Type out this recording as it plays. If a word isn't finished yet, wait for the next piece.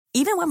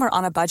Even when we're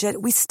on a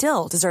budget, we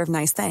still deserve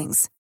nice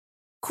things.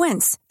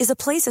 Quince is a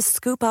place to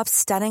scoop up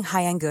stunning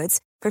high-end goods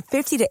for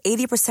 50 to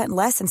 80%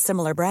 less than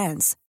similar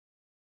brands.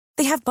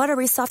 They have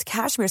buttery soft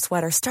cashmere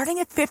sweaters starting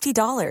at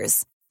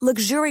 $50,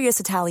 luxurious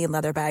Italian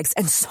leather bags,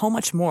 and so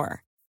much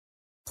more.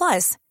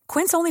 Plus,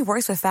 Quince only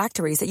works with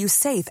factories that use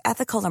safe,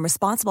 ethical, and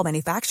responsible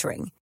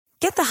manufacturing.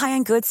 Get the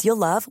high-end goods you'll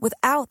love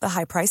without the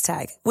high price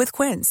tag with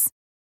Quince.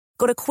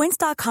 Go to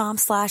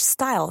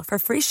quince.com/style for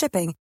free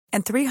shipping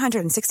and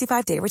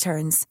 365-day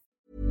returns.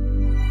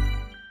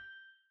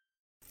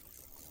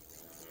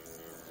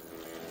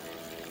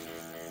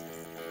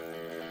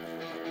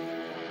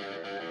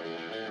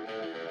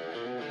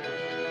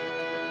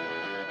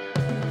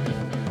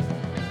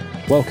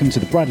 Welcome to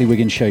the Bradley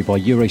Wiggins Show by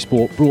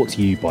Eurosport, brought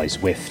to you by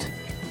Zwift,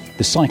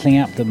 the cycling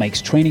app that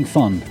makes training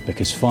fun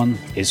because fun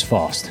is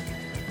fast.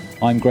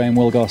 I'm Graham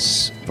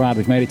Wilgoss. Brad,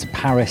 we've made it to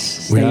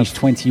Paris, stage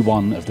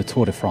 21 of the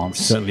Tour de France.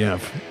 Certainly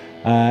have.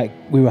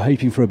 We were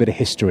hoping for a bit of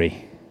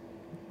history.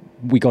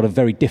 We got a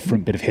very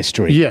different bit of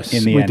history in the end.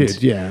 Yes, we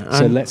did, yeah.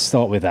 So let's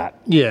start with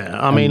that. Yeah,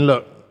 I mean,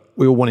 look,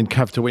 we all wanted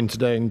Cav to win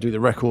today and do the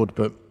record,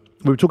 but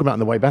we were talking about it on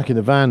the way back in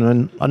the van,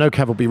 and I know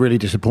Cav will be really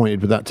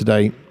disappointed with that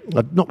today.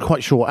 I'm not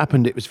quite sure what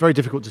happened. It was very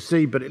difficult to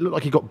see, but it looked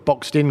like he got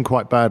boxed in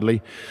quite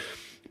badly.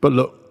 But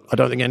look, I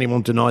don't think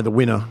anyone deny the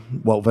winner,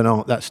 Wout van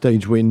Aert, that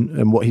stage win,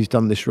 and what he's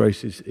done this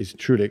race is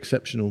truly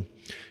exceptional.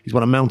 He's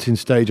won a mountain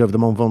stage over the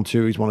Mont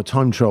Ventoux, he's won a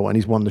time trial, and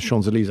he's won the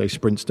Champs-Élysées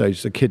sprint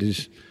stage. The kid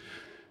is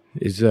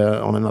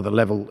on another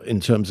level in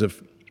terms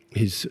of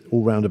his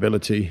all-round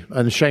ability.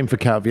 And a shame for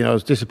Cav, I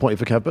was disappointed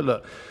for Cav, but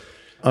look,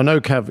 I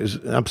know Cav is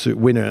an absolute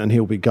winner and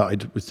he'll be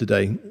gutted with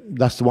today.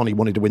 That's the one he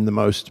wanted to win the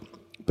most.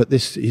 But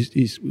this,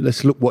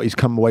 let's look what he's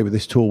come away with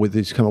this tour with.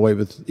 He's come away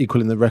with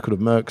equaling the record of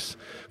Merckx,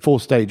 4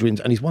 stage wins,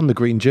 and he's won the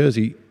green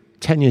jersey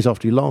 10 years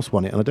after he last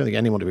won it. And I don't think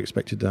anyone would have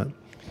expected that.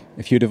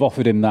 If you'd have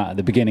offered him that at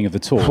the beginning of the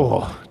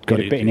tour, you'd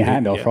have bitten your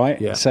hand off,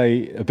 right? Yeah. So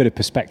a bit of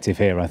perspective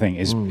here, I think,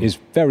 is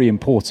very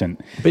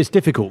important. But it's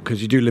difficult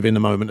because you do live in the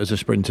moment as a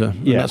sprinter.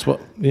 Yeah. And that's what,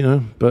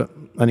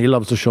 and he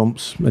loves the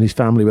Champs and his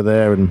family were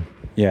there. And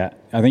yeah,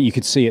 I think you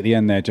could see at the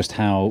end there just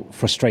how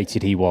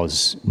frustrated he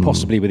was,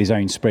 possibly with his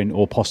own sprint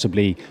or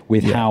possibly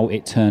with how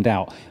it turned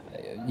out.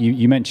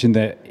 You mentioned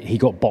that he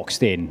got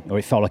boxed in, or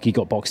it felt like he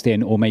got boxed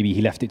in, or maybe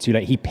he left it too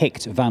late. He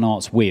picked Van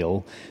Aert's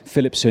wheel.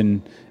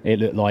 Philipsen, it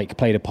looked like,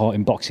 played a part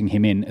in boxing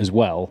him in as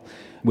well,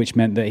 which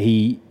meant that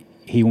he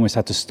almost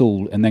had to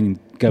stall and then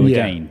go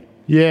again.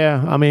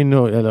 Yeah, I mean,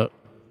 look,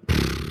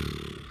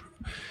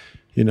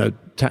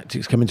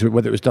 tactics come into it,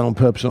 whether it was done on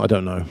purpose or not,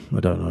 I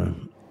don't know.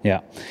 Yeah,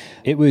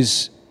 it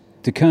was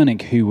De Koning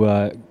who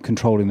were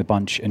controlling the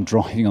bunch and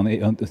driving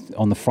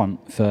on the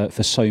front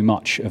for so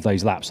much of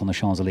those laps on the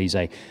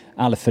Champs-Élysées.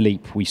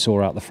 Alaphilippe we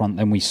saw out the front,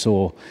 then we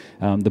saw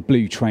the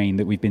blue train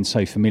that we've been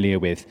so familiar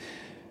with.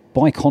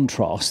 By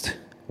contrast,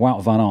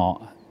 Wout van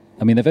Aert,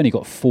 I mean, they've only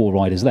got 4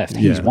 riders left.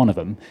 He's one of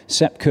them.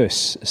 Sepp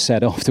Kuss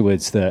said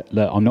afterwards that,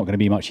 look, I'm not going to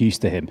be much use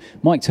to him.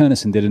 Mike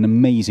Turnison did an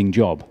amazing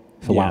job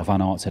for Wout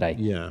van Aert today.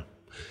 Yeah.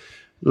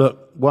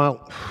 Look,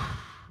 Wout,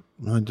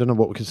 I don't know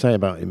what we can say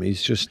about him.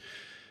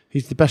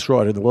 He's the best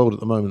rider in the world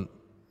at the moment,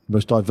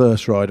 most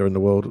diverse rider in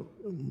the world.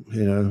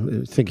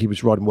 I think he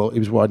was riding well. He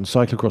was riding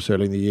cyclocross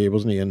early in the year,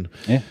 wasn't he? And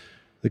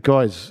the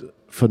guy's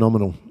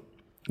phenomenal.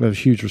 I have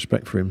huge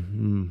respect for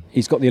him.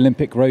 He's got the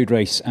Olympic road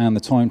race and the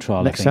time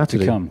trial next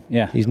Saturday to come.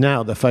 Yeah, he's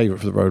now the favourite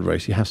for the road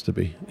race. He has to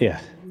be.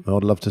 Yeah,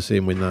 I'd love to see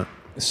him win that.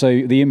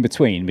 So the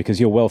in-between, because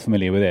you're well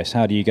familiar with this,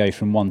 how do you go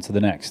from one to the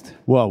next?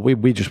 Well,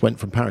 we just went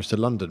from Paris to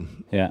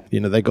London. Yeah.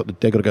 They got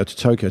to go to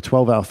Tokyo,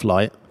 12-hour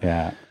flight.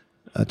 Yeah.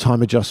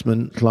 Time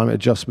adjustment, climate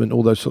adjustment,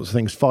 all those sorts of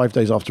things, 5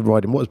 days after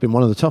riding what has been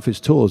one of the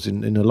toughest tours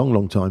in a long,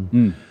 long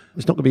time.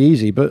 It's not going to be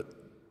easy, but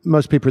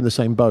most people are in the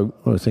same boat,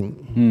 I think.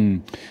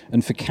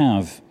 And for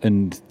Cav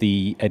and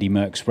the Eddy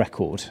Merckx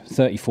record,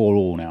 34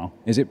 all now,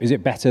 is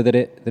it better that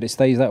it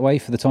stays that way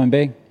for the time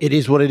being? It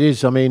is what it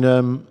is. I mean,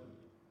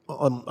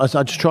 I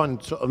just try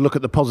and sort of look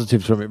at the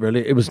positives from it,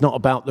 really. It was not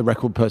about the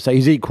record per se.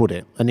 He's equalled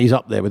it, and he's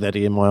up there with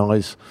Eddie in my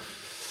eyes.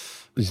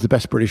 He's the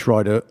best British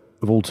rider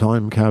of all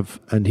time, Cav,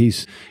 and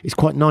it's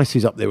quite nice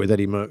he's up there with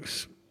Eddy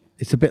Merckx.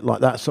 It's a bit like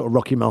that sort of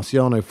Rocky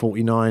Marciano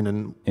 49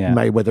 and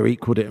Mayweather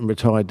equalled it and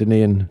retired, didn't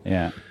he?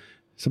 And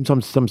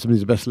sometimes somebody's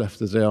the best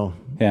left as they are.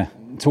 Yeah.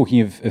 Talking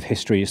of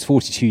history, it's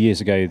 42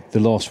 years ago, the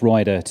last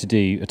rider to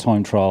do a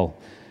time trial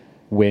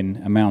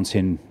win, a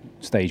mountain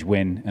stage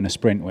win and a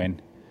sprint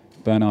win,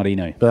 Bernard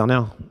Hinault.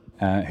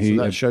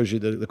 So that shows you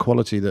the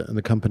quality and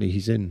the company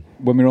he's in.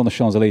 When we were on the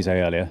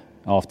Champs-Élysées earlier,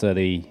 after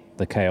the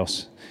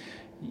chaos,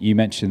 you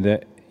mentioned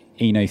that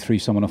Hinault threw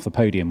someone off the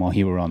podium while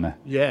you were on there.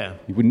 Yeah.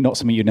 Not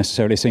something you'd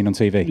necessarily seen on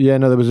TV. Yeah,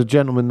 no, there was a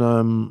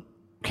gentleman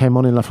came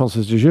on in La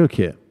Française de Jeux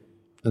kit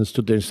and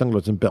stood there in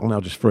sunglasses, and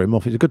Bernard just threw him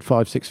off. He's a good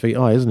 5-6 feet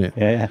high, isn't it?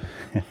 Yeah.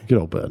 Good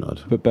old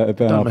Bernard. But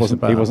Bernard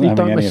wasn't having any of it.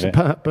 Don't mess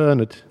about,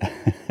 Bernard.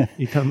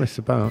 You don't mess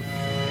about.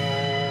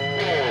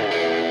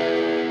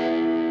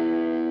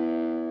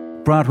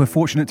 Brad, we're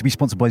fortunate to be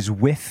sponsored by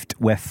Zwift,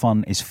 where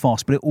fun is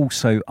fast, but it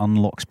also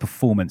unlocks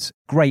performance.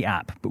 Great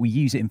app, but we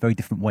use it in very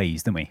different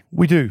ways, don't we?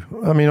 We do.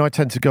 I mean, I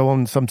tend to go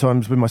on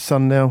sometimes with my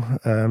son now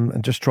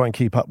and just try and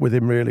keep up with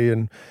him, really.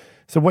 And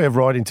it's a way of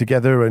riding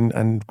together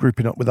and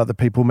grouping up with other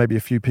people, maybe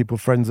a few people,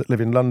 friends that live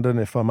in London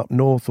if I'm up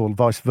north, or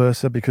vice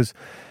versa, because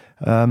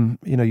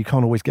you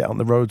can't always get on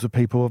the roads with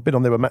people. I've been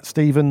on there with Matt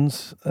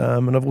Stevens,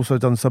 and I've also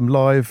done some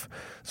live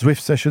Zwift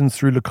sessions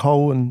through Le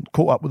Col and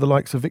caught up with the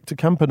likes of Victor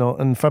Campanot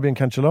and Fabian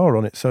Cancellara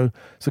on it. So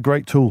it's a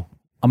great tool.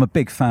 I'm a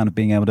big fan of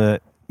being able to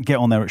get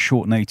on there at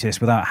short notice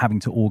without having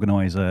to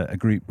organise a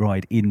group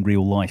ride in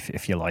real life,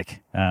 if you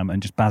like,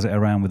 and just baz it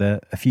around with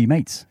a few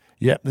mates.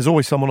 Yeah, there's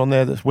always someone on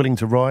there that's willing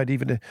to ride,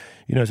 even,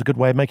 it's a good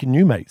way of making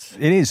new mates.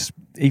 It is.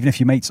 Even if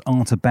your mates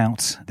aren't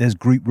about, there's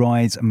group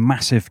rides, a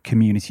massive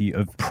community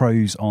of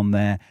pros on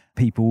there,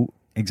 people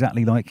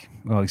exactly like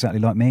me, exactly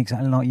like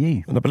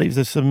you. And I believe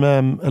there's some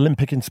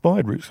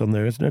Olympic-inspired routes on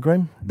there, isn't there,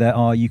 Graham? There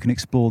are. You can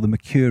explore the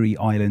Mercury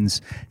Islands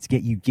to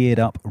get you geared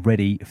up,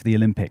 ready for the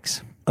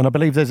Olympics. And I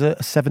believe there's a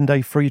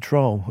 7-day free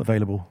trial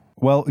available.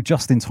 Well,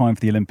 just in time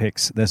for the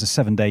Olympics, there's a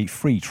 7-day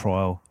free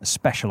trial, a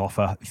special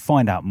offer.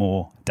 Find out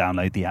more,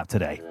 download the app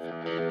today.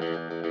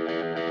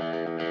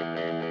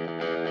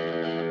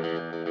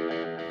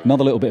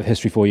 Another little bit of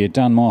history for you.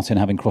 Dan Martin,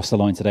 having crossed the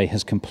line today,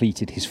 has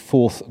completed his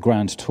 4th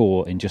Grand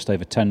Tour in just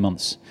over 10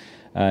 months,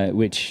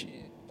 which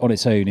on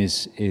its own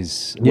is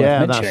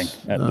worth mentioning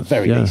at the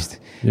very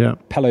least. Yeah.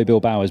 Pello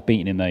Bilbao has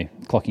beaten him, though,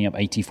 clocking up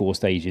 84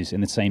 stages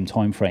in the same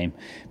time frame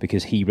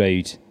because he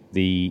rode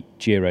the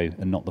Giro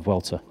and not the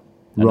Vuelta.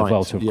 And the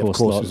Vuelta, of course,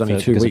 was only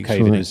 2 because weeks, of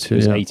COVID, it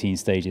was 18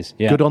 stages.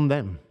 Yeah. Good on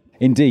them.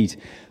 Indeed.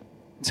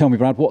 Tell me,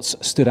 Brad, what's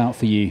stood out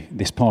for you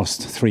this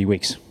past 3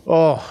 weeks?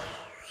 Oh,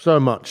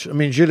 so much. I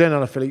mean, Julien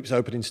Alaphilippe's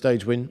opening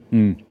stage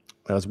win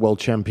as world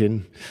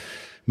champion.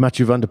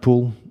 Mathieu van der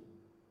Poel.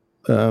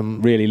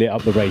 Really lit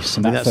up the race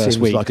in that first seems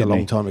week, like a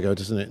long time ago,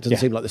 doesn't it? Doesn't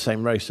seem like the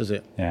same race, does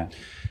it? Yeah.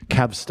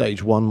 Cav's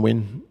stage 1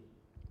 win.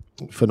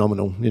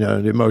 Phenomenal.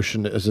 The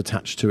emotion that is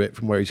attached to it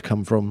from where he's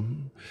come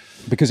from.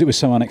 Because it was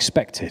so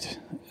unexpected.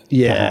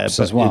 Yeah, but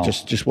as well.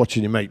 just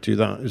watching your mate do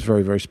that is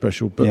very, very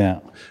special. But, yeah.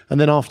 And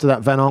then after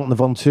that, Van Aert and the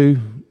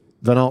Ventoux.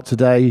 Van Aert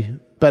today.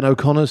 Ben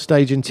O'Connor's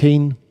stage in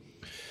teen.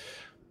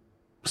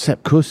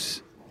 Sepp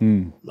Kuss.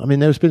 I mean,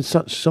 there's been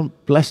some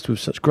blessed with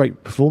such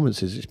great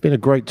performances. It's been a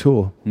great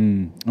tour.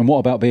 And what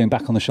about being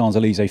back on the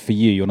Champs-Elysees for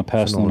you on a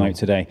personal note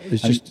today?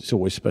 It's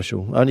always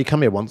special. I only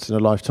come here once in a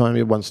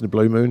lifetime, once in a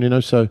blue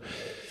moon, so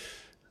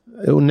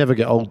it will never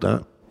get old,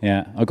 that.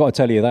 Yeah, I've got to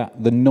tell you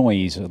that the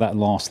noise of that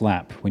last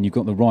lap, when you've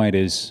got the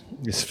riders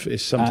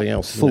it's something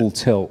else, full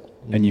tilt,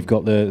 and you've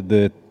got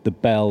the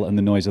bell and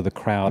the noise of the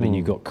crowd, and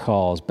you've got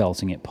cars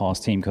belting it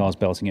past, team cars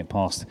belting it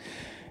past.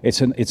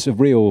 It's a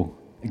real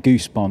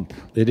goosebump.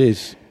 It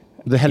is.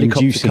 The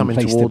helicopter coming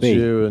towards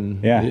you,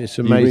 and it's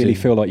amazing. You really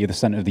feel like you're the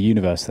centre of the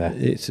universe there.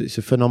 It's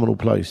a phenomenal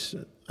place.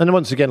 And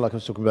once again, like I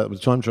was talking about with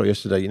the time trial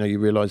yesterday, you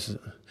realise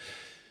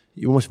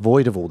you're almost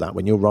void of all that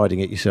when you're riding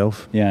it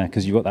yourself. Yeah,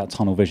 because you've got that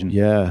tunnel vision.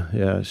 Yeah,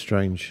 it's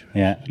strange.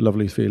 Yeah.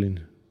 Lovely feeling.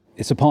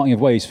 It's a parting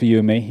of ways for you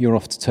and me. You're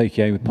off to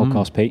Tokyo with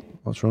Podcast Pete.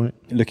 That's right.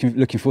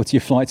 Looking forward to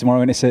your flight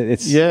tomorrow, and it's going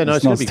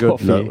to be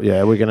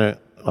good.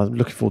 I'm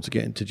looking forward to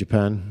getting to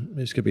Japan.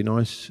 It's going to be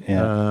nice.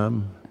 Yeah.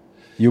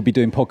 You'll be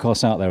doing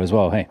podcasts out there as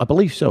well, hey? I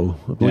believe so.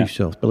 I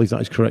believe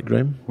that is correct,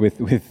 Graham.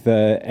 With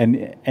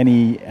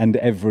any and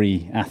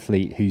every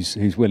athlete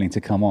who's willing to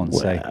come on.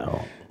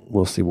 Well,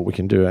 we'll see what we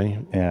can do, eh?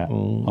 Yeah,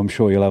 I'm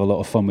sure you'll have a lot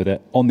of fun with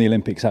it. On the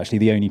Olympics, actually,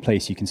 the only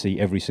place you can see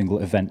every single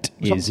event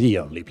is the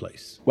only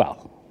place.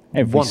 Well,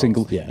 every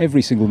single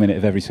minute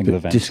of every single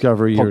event.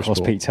 Discovery Podcast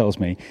Eurosport. Pete tells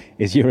me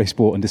is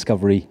Eurosport and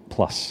Discovery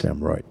Plus. Damn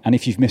right. And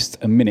if you've missed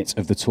a minute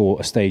of the tour,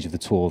 a stage of the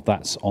tour,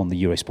 that's on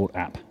the Eurosport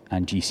app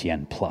and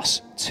GCN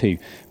Plus too.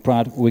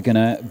 Brad, we're going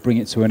to bring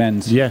it to an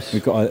end. Yes.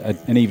 We've got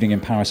an evening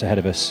in Paris ahead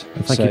of us.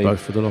 Thank you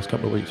both for the last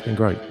couple of weeks. It's been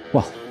great.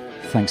 Well,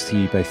 thanks to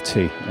you both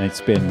too.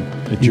 It's been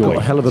a joy. You've got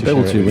a hell of a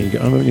bill too when you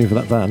get home, haven't you, for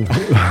that van?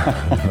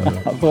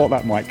 I thought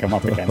that might come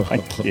up again.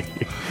 Thank you.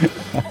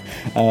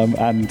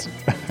 And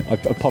a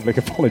public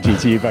apology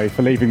to you both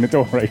for leaving the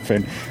door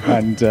open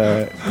and,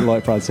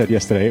 like Brad said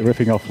yesterday,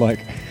 ripping off like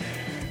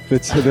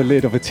the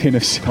lid of a tin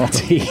of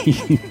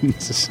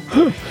sardines.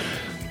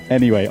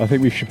 Anyway, I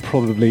think we should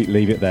probably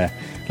leave it there.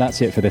 That's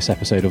it for this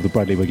episode of the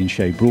Bradley Wiggins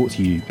Show, brought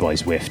to you by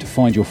Zwift.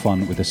 Find your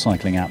fun with the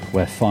cycling app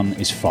where fun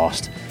is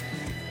fast.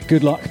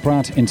 Good luck,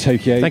 Brad, in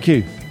Tokyo. Thank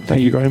you.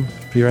 Thank you, Graham,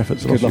 for your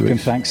efforts. Good luck and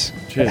thanks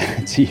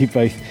to you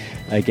both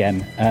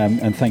again.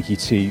 And thank you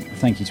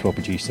to our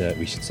producer,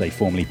 we should say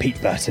formally, Pete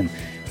Burton.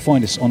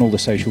 Find us on all the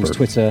socials,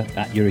 Twitter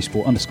at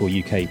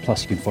Eurosport_UK.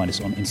 Plus, you can find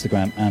us on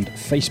Instagram and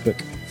Facebook.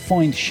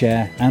 Find,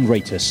 share, and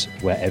rate us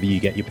wherever you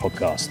get your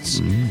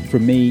podcasts.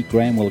 From me,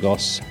 Graham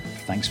Wilgoss,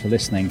 thanks for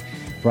listening.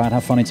 Brad,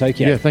 have fun in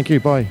Tokyo. Yeah, thank you.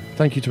 Bye.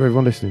 Thank you to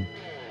everyone listening.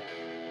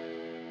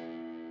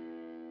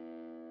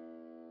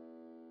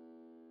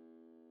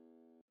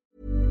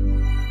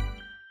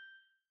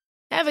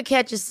 Ever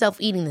catch yourself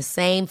eating the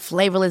same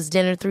flavorless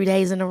dinner 3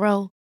 days in a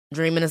row?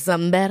 Dreaming of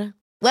something better?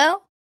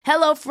 Well,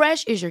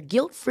 HelloFresh is your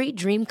guilt-free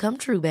dream come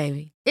true,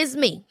 baby. It's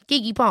me,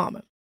 Keke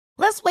Palmer.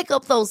 Let's wake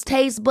up those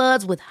taste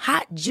buds with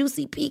hot,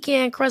 juicy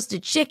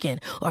pecan-crusted chicken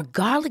or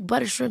garlic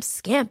butter shrimp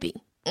scampi.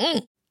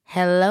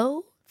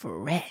 Hello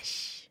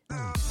Fresh.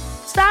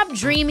 Stop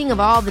dreaming of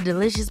all the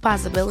delicious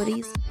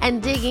possibilities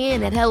and dig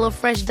in at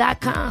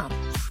HelloFresh.com.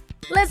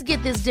 Let's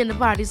get this dinner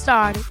party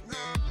started.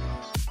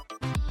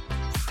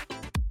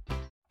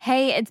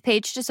 Hey, it's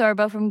Paige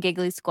DeSorbo from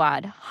Giggly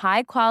Squad.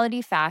 High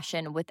quality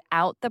fashion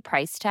without the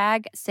price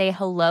tag. Say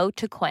hello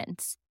to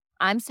Quince.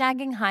 I'm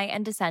snagging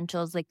high-end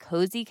essentials like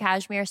cozy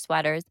cashmere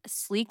sweaters,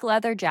 sleek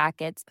leather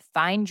jackets,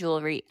 fine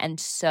jewelry, and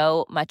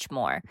so much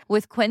more.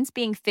 With Quince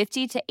being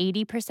 50 to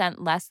 80%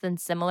 less than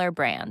similar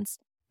brands.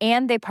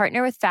 And they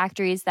partner with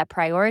factories that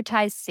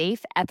prioritize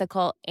safe,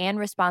 ethical, and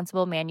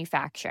responsible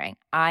manufacturing.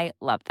 I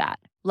love that.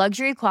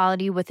 Luxury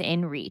quality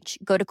within reach.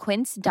 Go to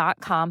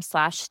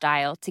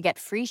quince.com/style to get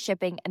free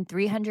shipping and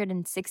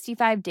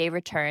 365-day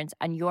returns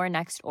on your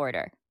next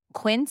order.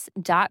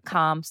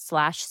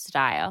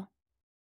 Quince.com/style.